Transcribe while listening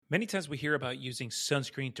Many times we hear about using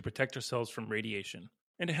sunscreen to protect ourselves from radiation,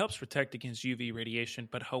 and it helps protect against UV radiation.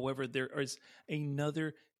 But however, there is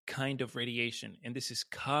another kind of radiation, and this is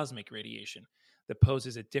cosmic radiation that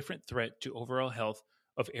poses a different threat to overall health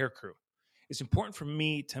of aircrew. It's important for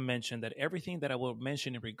me to mention that everything that I will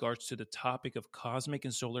mention in regards to the topic of cosmic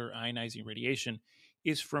and solar ionizing radiation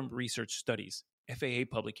is from research studies, FAA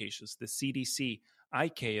publications, the CDC,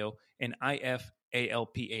 ICAO, and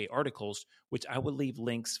IFALPA articles, which I will leave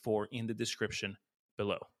links for in the description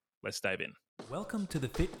below. Let's dive in. Welcome to the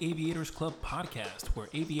Fit Aviators Club podcast, where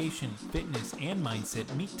aviation, fitness, and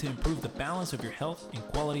mindset meet to improve the balance of your health and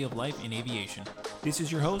quality of life in aviation. This is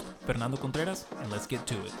your host, Fernando Contreras, and let's get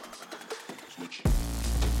to it.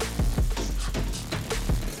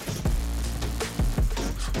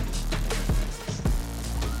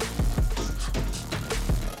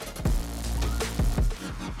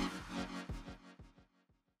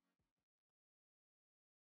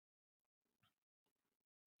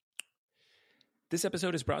 This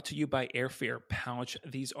episode is brought to you by Airfare Pouch.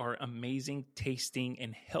 These are amazing, tasting,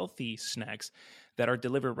 and healthy snacks that are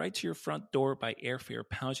delivered right to your front door by Airfare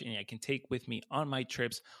Pouch, and I can take with me on my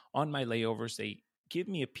trips, on my layovers. They give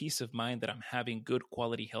me a peace of mind that I'm having good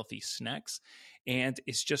quality, healthy snacks, and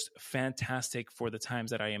it's just fantastic for the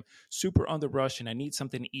times that I am super on the rush and I need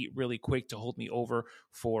something to eat really quick to hold me over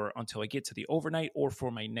for until I get to the overnight or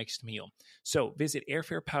for my next meal. So visit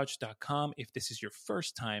airfarepouch.com if this is your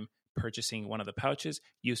first time purchasing one of the pouches.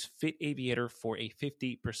 Use Fit Aviator for a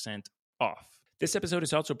 50% off. This episode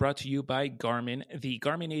is also brought to you by Garmin. The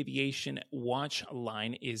Garmin Aviation watch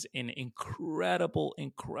line is an incredible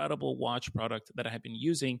watch product that I have been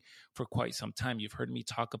using for quite some time. You've heard me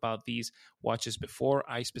talk about these watches before.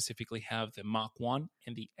 I specifically have the Mach 1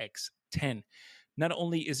 and the X10. Not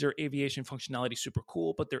only is their aviation functionality super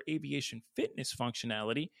cool, but their aviation fitness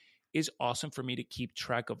functionality is awesome for me to keep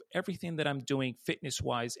track of everything that I'm doing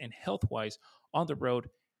fitness-wise and health-wise on the road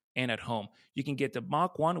and at home. You can get the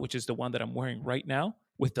Mach 1, which is the one that I'm wearing right now,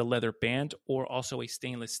 with the leather band or also a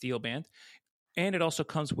stainless steel band. And it also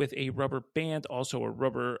comes with a rubber band, also a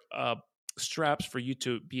rubber straps for you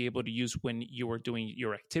to be able to use when you are doing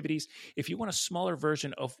your activities. If you want a smaller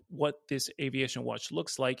version of what this aviation watch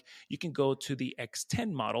looks like, you can go to the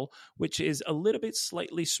X10 model, which is a little bit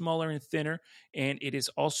slightly smaller and thinner, and it is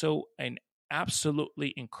also an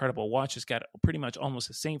absolutely incredible watch. It's got pretty much almost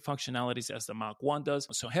the same functionalities as the Mach 1 does.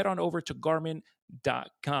 So head on over to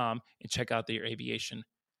garmin.com and check out their aviation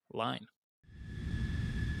line.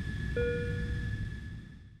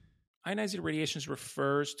 Ionizing radiation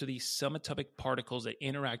refers to the subatomic particles that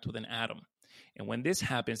interact with an atom. And when this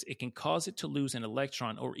happens, it can cause it to lose an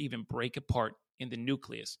electron or even break apart in the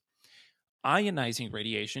nucleus. Ionizing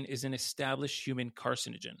radiation is an established human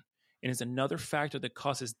carcinogen and is another factor that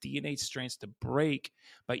causes DNA strands to break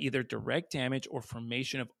by either direct damage or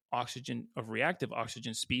formation of reactive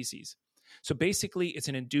oxygen species. So basically, it's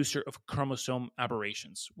an inducer of chromosome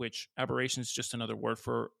aberrations, which aberration is just another word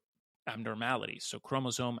for abnormalities, so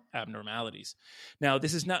chromosome abnormalities. Now,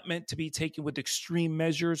 this is not meant to be taken with extreme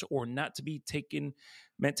measures or not to be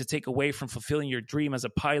meant to take away from fulfilling your dream as a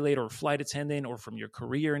pilot or flight attendant or from your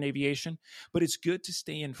career in aviation, but it's good to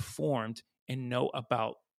stay informed and know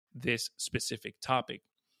about this specific topic.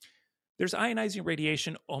 There's ionizing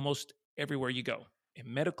radiation almost everywhere you go,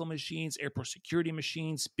 in medical machines, airport security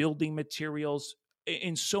machines, building materials,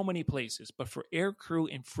 in so many places. But for air crew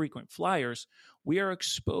and frequent flyers, we are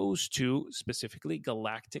exposed to specifically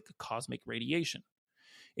galactic cosmic radiation.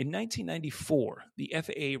 In 1994, the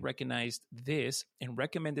FAA recognized this and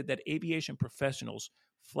recommended that aviation professionals,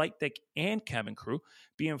 flight deck, and cabin crew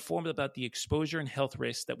be informed about the exposure and health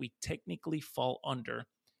risks that we technically fall under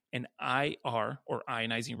an IR, or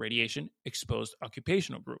ionizing radiation, exposed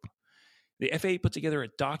occupational group. The FAA put together a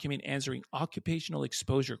document answering occupational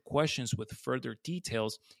exposure questions with further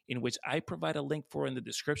details, in which I provide a link for in the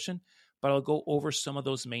description, but I'll go over some of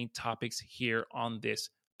those main topics here on this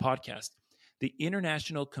podcast. The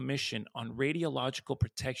International Commission on Radiological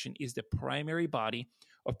Protection is the primary body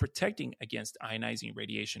of protecting against ionizing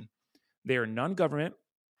radiation. They are non-government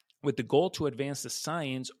with the goal to advance the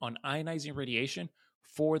science on ionizing radiation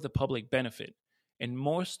for the public benefit, and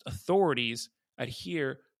most authorities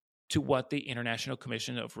adhere to what the International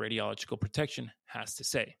Commission of Radiological Protection has to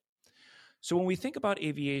say. So when we think about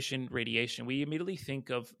aviation radiation, we immediately think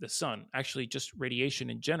of the sun. Actually, just radiation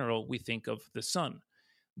in general, we think of the sun.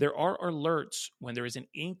 There are alerts when there is an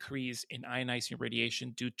increase in ionizing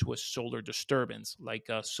radiation due to a solar disturbance, like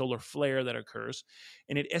a solar flare that occurs,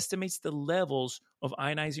 and it estimates the levels of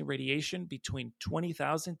ionizing radiation between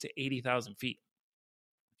 20,000 to 80,000 feet.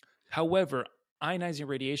 However, ionizing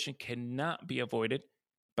radiation cannot be avoided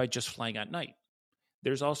by just flying at night.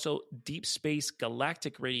 There's also deep space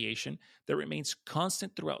galactic radiation that remains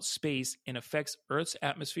constant throughout space and affects Earth's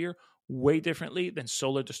atmosphere way differently than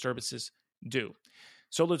solar disturbances do.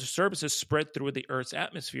 Solar disturbances spread through the Earth's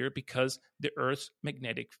atmosphere because the Earth's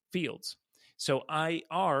magnetic fields. So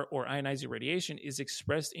IR, or ionizing radiation, is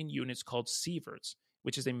expressed in units called sieverts,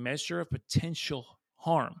 which is a measure of potential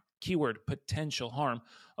harm. Keyword, potential harm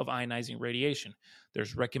of ionizing radiation.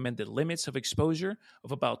 There's recommended limits of exposure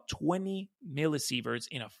of about 20 millisieverts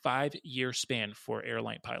in a 5-year span for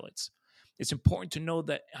airline pilots. It's important to know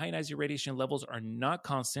that ionizing radiation levels are not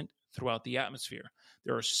constant throughout the atmosphere.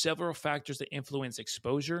 There are several factors that influence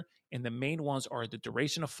exposure, and the main ones are the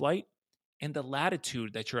duration of flight and the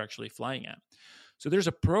latitude that you're actually flying at. So there's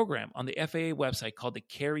a program on the FAA website called the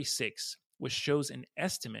Carry 6, which shows an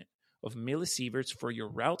estimate of millisieverts for your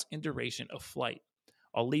route and duration of flight.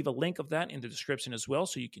 I'll leave a link of that in the description as well,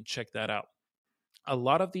 so you can check that out. A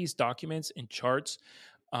lot of these documents and charts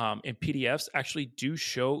and PDFs actually do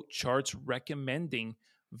show charts recommending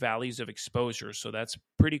values of exposure. So that's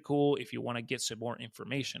pretty cool if you want to get some more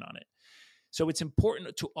information on it. So it's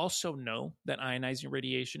important to also know that ionizing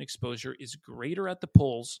radiation exposure is greater at the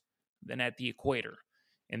poles than at the equator.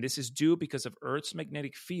 And this is due because of Earth's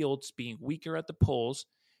magnetic fields being weaker at the poles,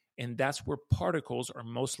 and that's where particles are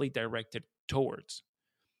mostly directed towards.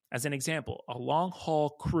 As an example, a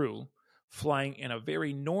long-haul crew flying in a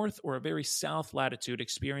very north or a very south latitude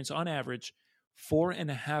experience on average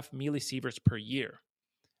 4.5 millisieverts per year,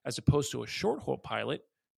 as opposed to a short-haul pilot,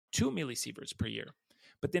 2 millisieverts per year.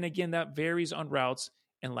 But then again, that varies on routes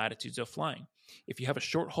and latitudes of flying. If you have a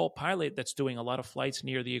short-haul pilot that's doing a lot of flights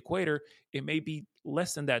near the equator, it may be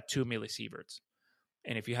less than that 2 millisieverts.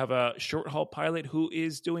 And if you have a short-haul pilot who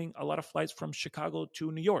is doing a lot of flights from Chicago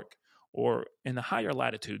to New York or in the higher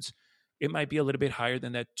latitudes, it might be a little bit higher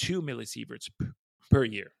than that 2 millisieverts per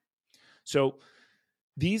year. So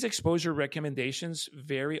these exposure recommendations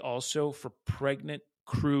vary also for pregnant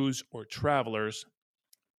crews or travelers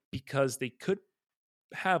because they could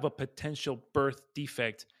have a potential birth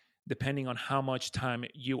defect depending on how much time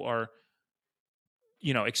you are,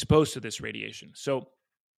 exposed to this radiation. So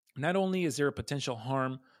not only is there a potential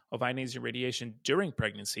harm of ionizing radiation during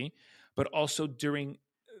pregnancy, but also during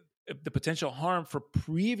the potential harm for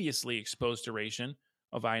previously exposed duration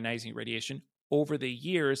of ionizing radiation over the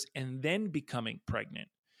years and then becoming pregnant.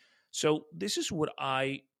 So this is what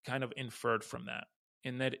I kind of inferred from that,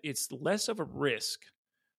 in that it's less of a risk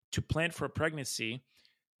to plan for a pregnancy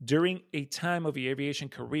during a time of your aviation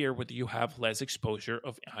career where you have less exposure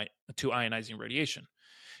to ionizing radiation.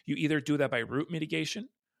 You either do that by route mitigation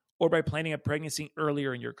or by planning a pregnancy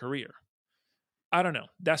earlier in your career. I don't know.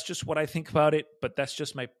 That's just what I think about it, but that's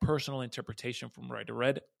just my personal interpretation from what I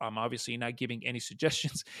read. I'm obviously not giving any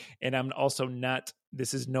suggestions, and I'm also not,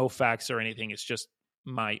 this is no facts or anything. It's just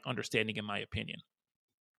my understanding and my opinion.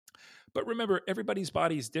 But remember, everybody's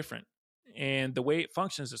body is different, and the way it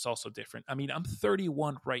functions is also different. I mean, I'm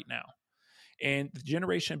 31 right now, and the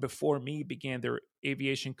generation before me began their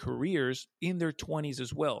aviation careers in their 20s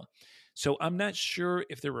as well. So I'm not sure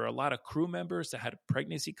if there were a lot of crew members that had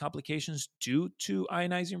pregnancy complications due to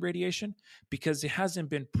ionizing radiation, because it hasn't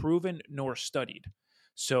been proven nor studied.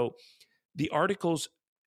 So the articles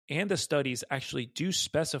and the studies actually do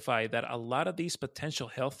specify that a lot of these potential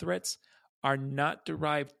health threats are not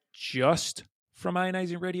derived just from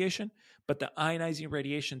ionizing radiation, but the ionizing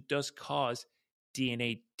radiation does cause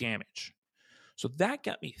DNA damage. So that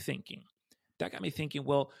got me thinking.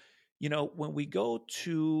 Well, when we go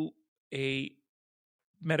to a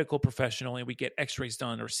medical professional and we get x-rays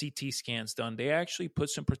done or CT scans done, they actually put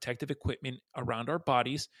some protective equipment around our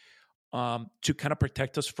bodies to kind of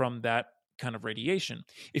protect us from that kind of radiation.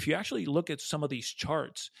 If you actually look at some of these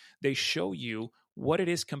charts, they show you what it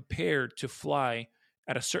is compared to fly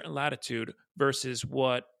at a certain latitude versus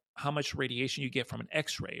how much radiation you get from an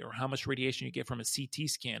x-ray or how much radiation you get from a CT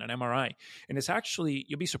scan, an MRI. And it's actually,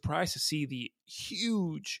 you'll be surprised to see the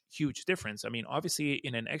huge, huge difference. I mean, obviously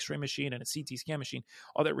in an x-ray machine and a CT scan machine,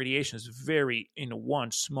 all that radiation is very in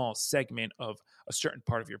one small segment of a certain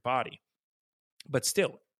part of your body. But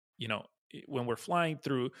still, when we're flying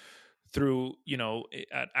through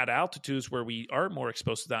at altitudes where we are more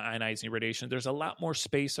exposed to that ionizing radiation, there's a lot more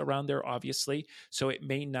space around there, obviously. So it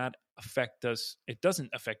may not affect us. It doesn't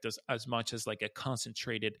affect us as much as like a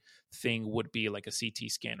concentrated thing would be, like a CT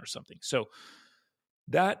scan or something. So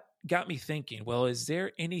that got me thinking, well, is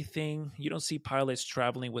there anything, you don't see pilots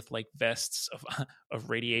traveling with like vests of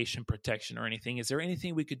radiation protection or anything. Is there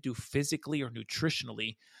anything we could do physically or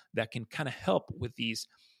nutritionally that can kind of help with these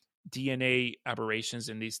DNA aberrations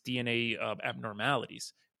and these DNA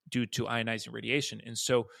abnormalities? due to ionizing radiation. And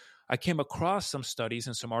so I came across some studies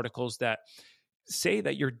and some articles that say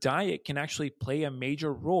that your diet can actually play a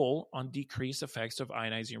major role on decreased effects of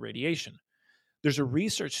ionizing radiation. There's a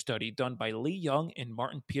research study done by Lee Young and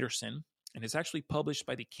Martin Peterson, and it's actually published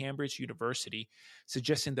by the Cambridge University,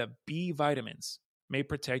 suggesting that B vitamins may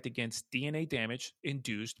protect against DNA damage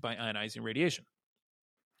induced by ionizing radiation.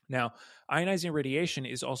 Now, ionizing radiation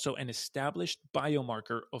is also an established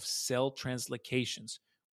biomarker of cell translocations,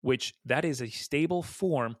 which that is a stable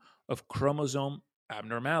form of chromosome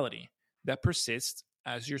abnormality that persists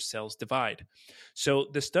as your cells divide. So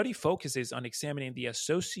the study focuses on examining the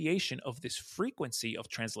association of this frequency of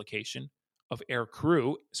translocation of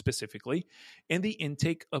AirCrew specifically and the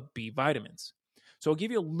intake of B vitamins. So I'll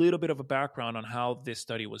give you a little bit of a background on how this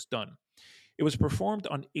study was done. It was performed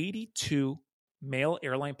on 82 male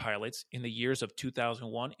airline pilots in the years of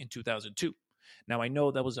 2001 and 2002. Now, I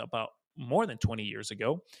know that was about more than 20 years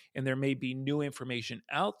ago, and there may be new information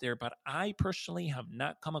out there, but I personally have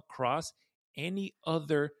not come across any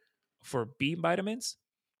other for B vitamins.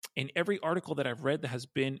 In every article that I've read that has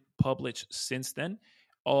been published since then,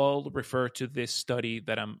 all refer to this study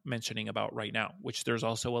that I'm mentioning about right now, which there's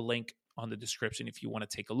also a link on the description if you want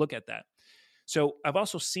to take a look at that. So I've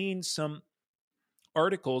also seen some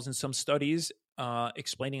articles and some studies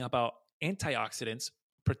explaining about antioxidants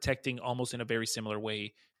protecting almost in a very similar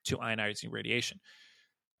way to ionizing radiation.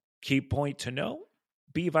 Key point to know,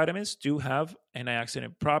 B vitamins do have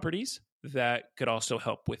antioxidant properties that could also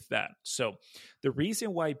help with that. So the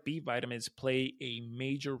reason why B vitamins play a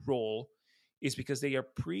major role is because they are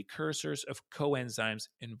precursors of coenzymes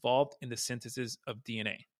involved in the synthesis of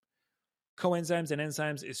DNA. Coenzymes and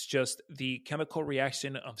enzymes is just the chemical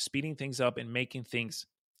reaction of speeding things up and making things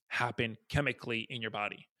happen chemically in your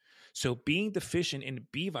body. So being deficient in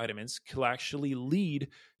B vitamins could actually lead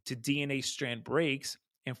to DNA strand breaks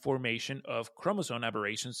and formation of chromosome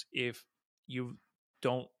aberrations if you're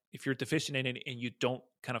deficient in it and you don't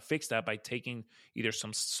kind of fix that by taking either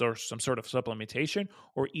some sort of supplementation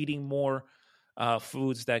or eating more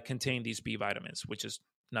foods that contain these B vitamins, which is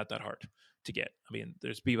not that hard to get. I mean,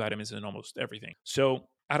 there's B vitamins in almost everything. So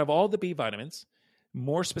out of all the B vitamins,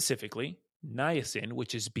 more specifically, niacin,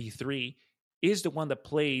 which is B3, is the one that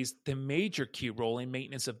plays the major key role in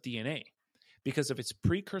maintenance of DNA because of its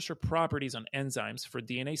precursor properties on enzymes for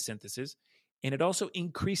DNA synthesis, and it also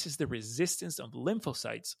increases the resistance of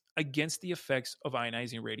lymphocytes against the effects of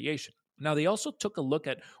ionizing radiation. Now, they also took a look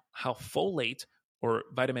at how folate or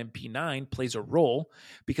vitamin B9 plays a role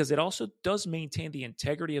because it also does maintain the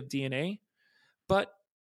integrity of DNA, but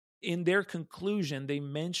in their conclusion, they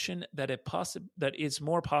mention that it's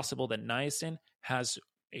more possible that niacin has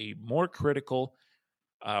a more critical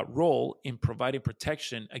role in providing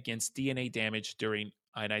protection against DNA damage during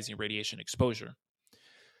ionizing radiation exposure.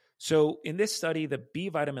 So in this study, the B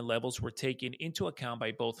vitamin levels were taken into account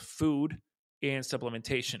by both food and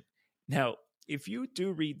supplementation. Now, if you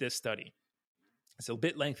do read this study, it's a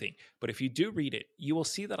bit lengthy, but if you do read it, you will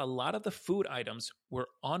see that a lot of the food items were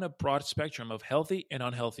on a broad spectrum of healthy and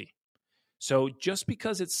unhealthy. So just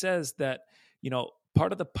because it says that,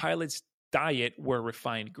 part of the pilot's diet were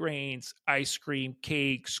refined grains, ice cream,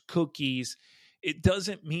 cakes, cookies, it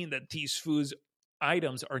doesn't mean that these foods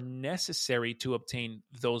items are necessary to obtain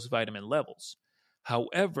those vitamin levels.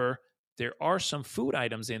 However, there are some food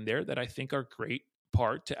items in there that I think are great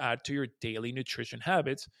part to add to your daily nutrition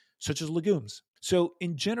habits, such as legumes. So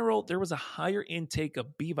in general, there was a higher intake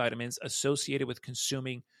of B vitamins associated with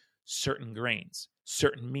consuming certain grains,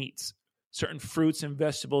 certain meats, certain fruits and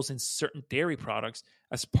vegetables, and certain dairy products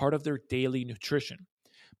as part of their daily nutrition.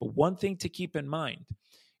 But one thing to keep in mind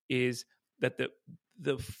is that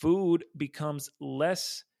the food becomes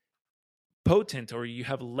less potent, or you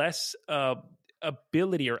have less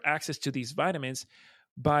ability or access to these vitamins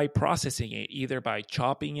by processing it, either by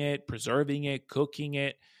chopping it, preserving it, cooking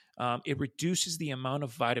it. It reduces the amount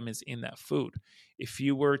of vitamins in that food. If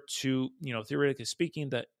you were to, theoretically speaking,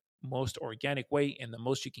 the most organic way and the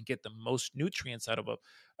most you can get the most nutrients out of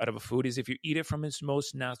a food is if you eat it from its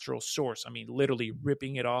most natural source. I mean, literally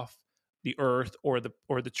ripping it off the earth or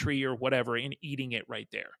the tree or whatever and eating it right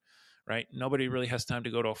there, right? Nobody really has time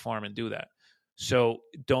to go to a farm and do that. So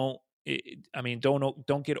don't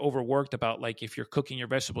get overworked about, like, if you're cooking your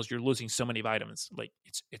vegetables, you're losing so many vitamins. Like,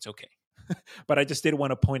 it's okay. But I just did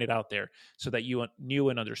want to point it out there so that you knew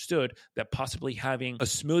and understood that possibly having a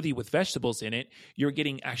smoothie with vegetables in it, you're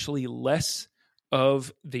getting actually less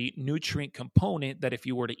of the nutrient component that if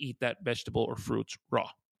you were to eat that vegetable or fruits raw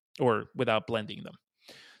or without blending them.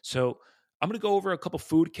 So I'm going to go over a couple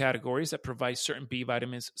food categories that provide certain B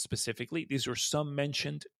vitamins specifically. These were some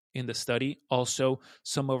mentioned in the study. Also,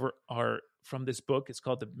 some of are from this book. It's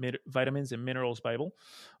called the Vitamins and Minerals Bible.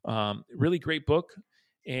 Really great book,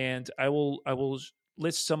 and I will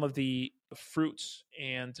list some of the fruits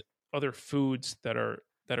and other foods that are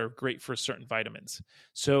great for certain vitamins.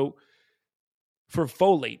 So for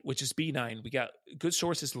folate, which is B9, we got good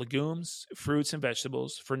sources: legumes, fruits, and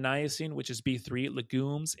vegetables. For niacin, which is B3,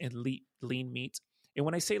 legumes and lean meat. And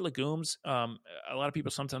when I say legumes, a lot of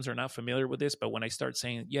people sometimes are not familiar with this, but when I start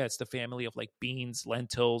saying, yeah, it's the family of like beans,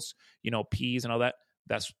 lentils, peas, and all that,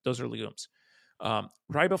 those are legumes.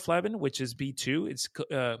 Riboflavin, which is B2, it's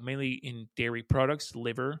mainly in dairy products,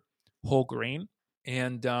 liver, whole grain,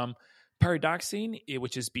 and pyridoxine,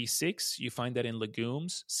 which is B6. You find that in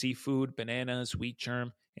legumes, seafood, bananas, wheat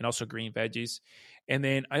germ, and also green veggies. And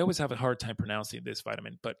then I always have a hard time pronouncing this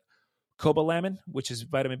vitamin, but cobalamin, which is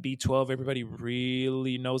vitamin B12. Everybody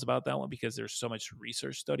really knows about that one because there's so much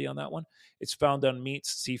research study on that one. It's found on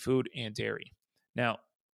meats, seafood, and dairy. Now,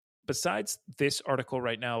 besides this article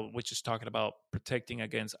right now, which is talking about protecting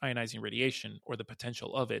against ionizing radiation or the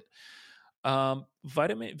potential of it,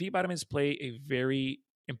 V vitamins play a very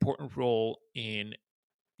important role in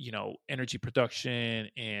energy production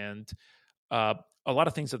and uh, a lot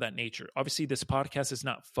of things of that nature. Obviously, this podcast is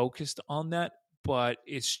not focused on that, but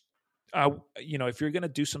it's if you're going to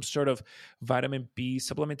do some sort of vitamin B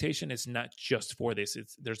supplementation, it's not just for this.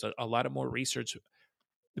 There's a lot of more research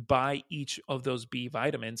by each of those B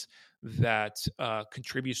vitamins that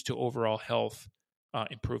contributes to overall health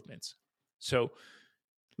improvements. So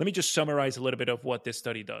let me just summarize a little bit of what this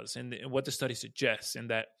study does and what the study suggests. And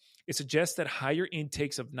that it suggests that higher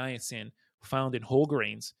intakes of niacin found in whole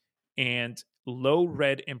grains and low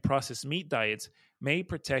red and processed meat diets may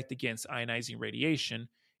protect against ionizing radiation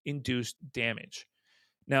induced damage.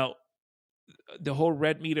 Now, the whole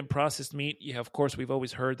red meat and processed meat, yeah, of course, we've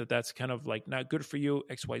always heard that that's kind of like not good for you,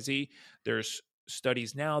 XYZ. There's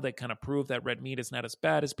studies now that kind of prove that red meat is not as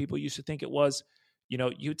bad as people used to think it was.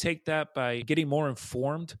 You take that by getting more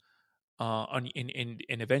informed and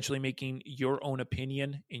eventually making your own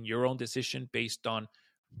opinion and your own decision based on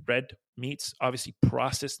red meats. Obviously,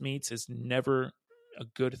 processed meats is never a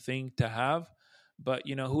good thing to have, but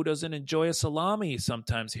who doesn't enjoy a salami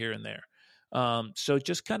sometimes here and there? So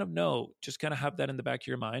just kind of have that in the back of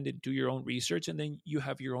your mind and do your own research, and then you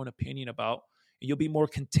have your own opinion about, and you'll be more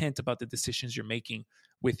content about the decisions you're making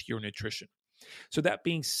with your nutrition. So that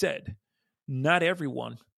being said, not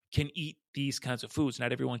everyone can eat these kinds of foods.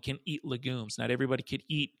 Not everyone can eat legumes. Not everybody can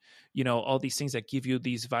eat, all these things that give you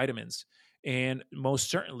these vitamins. And most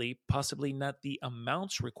certainly, possibly not the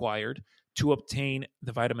amounts required to obtain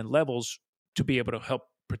the vitamin levels to be able to help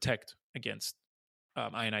protect against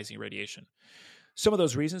ionizing radiation. Some of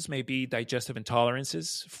those reasons may be digestive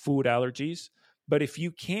intolerances, food allergies. But if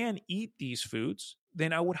you can eat these foods,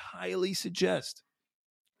 then I would highly suggest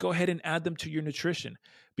go ahead and add them to your nutrition,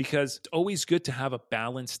 because it's always good to have a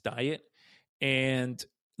balanced diet, and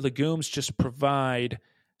legumes just provide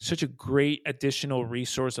such a great additional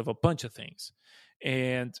resource of a bunch of things.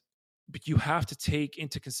 But you have to take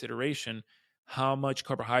into consideration how much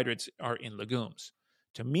carbohydrates are in legumes.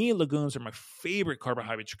 To me, legumes are my favorite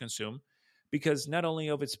carbohydrate to consume because not only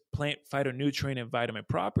of its plant phytonutrient and vitamin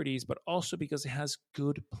properties, but also because it has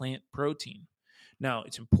good plant protein. Now,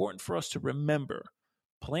 it's important for us to remember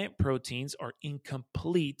plant proteins are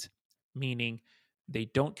incomplete, meaning they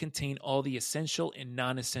don't contain all the essential and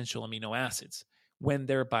non-essential amino acids when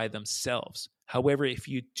they're by themselves. However, if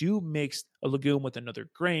you do mix a legume with another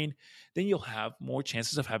grain, then you'll have more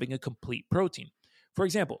chances of having a complete protein. For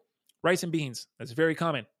example, rice and beans. That's very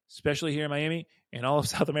common, especially here in Miami and all of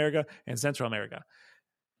South America and Central America.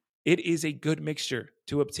 It is a good mixture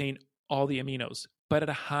to obtain all the aminos, but at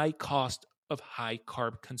a high cost of high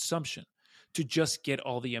carb consumption to just get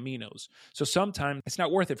all the aminos. So sometimes it's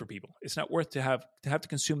not worth it for people. It's not worth to have to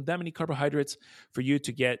consume that many carbohydrates for you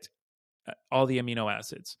to get all the amino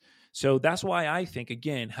acids. So that's why I think,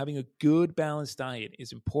 again, having a good balanced diet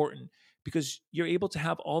is important, because you're able to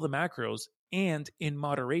have all the macros and in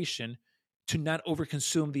moderation to not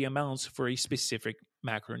overconsume the amounts for a specific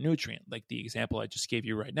macronutrient, like the example I just gave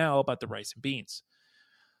you right now about the rice and beans.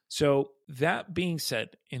 So that being said,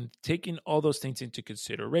 in taking all those things into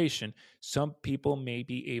consideration, some people may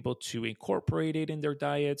be able to incorporate it in their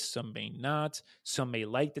diets, some may not, some may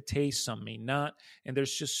like the taste, some may not. And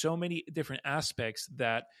there's just so many different aspects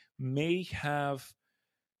that may have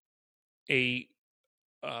a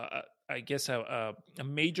a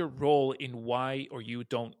major role in why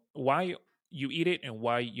you eat it and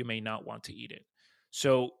why you may not want to eat it.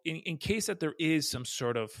 So in case that there is some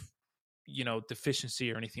sort of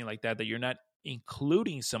deficiency or anything like that you're not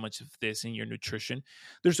including so much of this in your nutrition,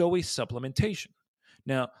 there's always supplementation.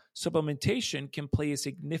 Now, supplementation can play a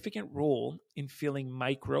significant role in filling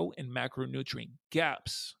micro and macronutrient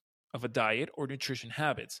gaps of a diet or nutrition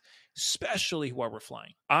habits, especially while we're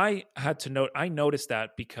flying. I noticed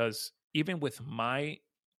that because even with my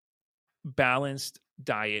balanced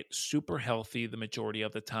diet, super healthy the majority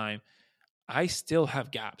of the time, I still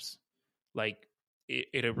have gaps. Like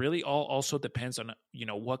it really all also depends on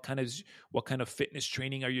what kind of fitness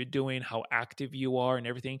training are you doing, how active you are, and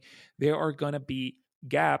everything. There are gonna be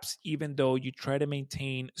gaps, even though you try to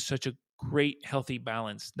maintain such a great, healthy,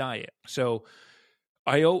 balanced diet. So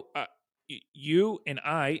you and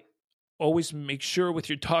I always make sure with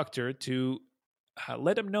your doctor to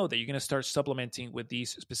let them know that you're going to start supplementing with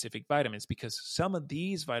these specific vitamins, because some of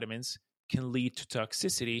these vitamins can lead to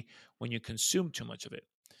toxicity when you consume too much of it.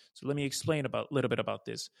 So let me explain a little bit about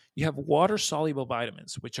this. You have water-soluble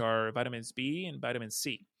vitamins, which are vitamins B and vitamin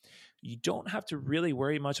C. You don't have to really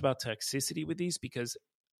worry much about toxicity with these because,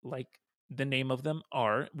 like the name of them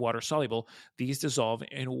are water-soluble, these dissolve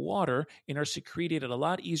in water and are secreted a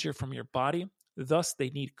lot easier from your body. Thus, they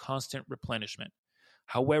need constant replenishment.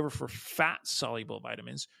 However, for fat-soluble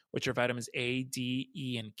vitamins, which are vitamins A, D,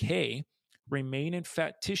 E, and K, remain in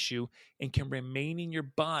fat tissue and can remain in your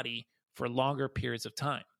body for longer periods of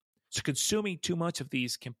time. So consuming too much of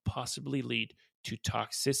these can possibly lead to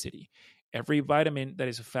toxicity. Every vitamin that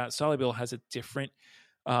is fat-soluble has a different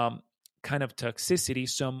kind of toxicity.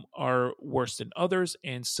 Some are worse than others,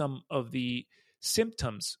 and some of the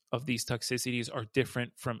symptoms of these toxicities are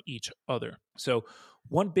different from each other. So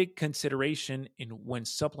one big consideration when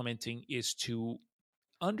supplementing is to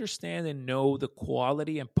understand and know the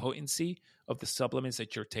quality and potency of the supplements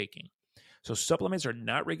that you're taking. So supplements are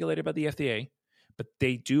not regulated by the FDA, but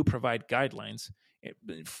they do provide guidelines.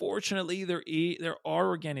 Fortunately, there are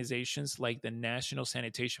organizations like the National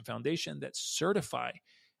Sanitation Foundation that certify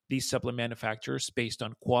these supplement manufacturers based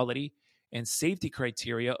on quality and safety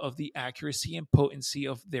criteria of the accuracy and potency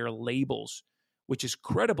of their labels, which is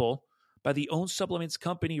credible by the own supplements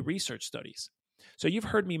company research studies. So you've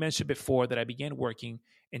heard me mention before that I began working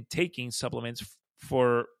and taking supplements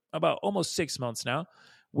for about almost 6 months now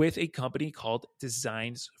with a company called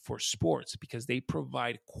Designs for Sports, because they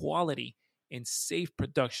provide quality and safe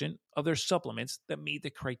production of their supplements that meet the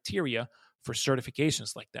criteria for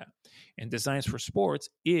certifications like that. And Designs for Sports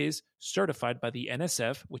is certified by the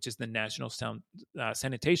NSF, which is the National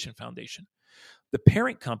Sanitation Foundation. The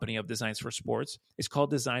parent company of Designs for Sports is called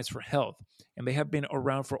Designs for Health, and they have been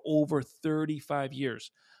around for over 35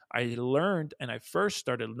 years. I learned and I first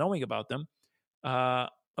started knowing about them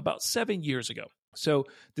about 7 years ago. So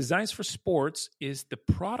Designs for Sports is the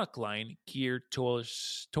product line geared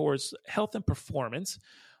towards health and performance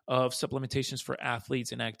of supplementations for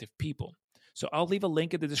athletes and active people. So I'll leave a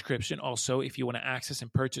link in the description also if you want to access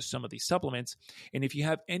and purchase some of these supplements. And if you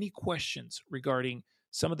have any questions regarding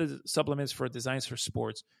some of the supplements for Designs for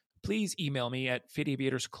Sports, please email me at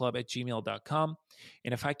fitaviatorsclub@gmail.com.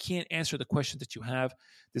 And if I can't answer the questions that you have,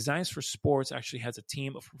 Designs for Sports actually has a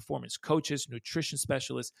team of performance coaches, nutrition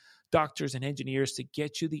specialists, doctors, and engineers to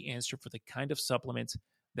get you the answer for the kind of supplements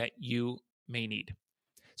that you may need.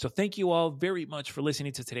 So thank you all very much for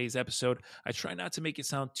listening to today's episode. I try not to make it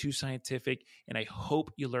sound too scientific, and I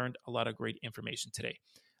hope you learned a lot of great information today.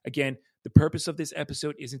 Again, the purpose of this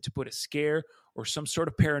episode isn't to put a scare or some sort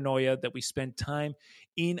of paranoia that we spend time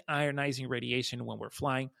in ionizing radiation when we're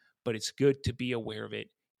flying, but it's good to be aware of it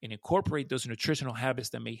and incorporate those nutritional habits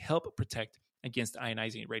that may help protect against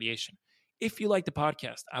ionizing radiation. If you like the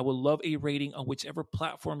podcast, I would love a rating on whichever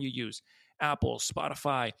platform you use: Apple,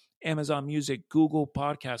 Spotify, Amazon Music, Google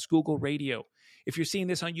Podcasts, Google Radio. If you're seeing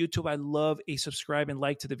this on YouTube, I love a subscribe and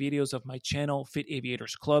like to the videos of my channel, Fit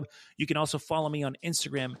Aviators Club. You can also follow me on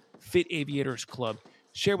Instagram, Fit Aviators Club.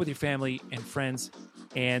 Share with your family and friends,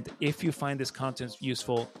 and if you find this content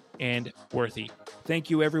useful and worthy. Thank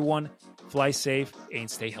you, everyone. Fly safe and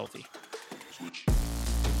stay healthy.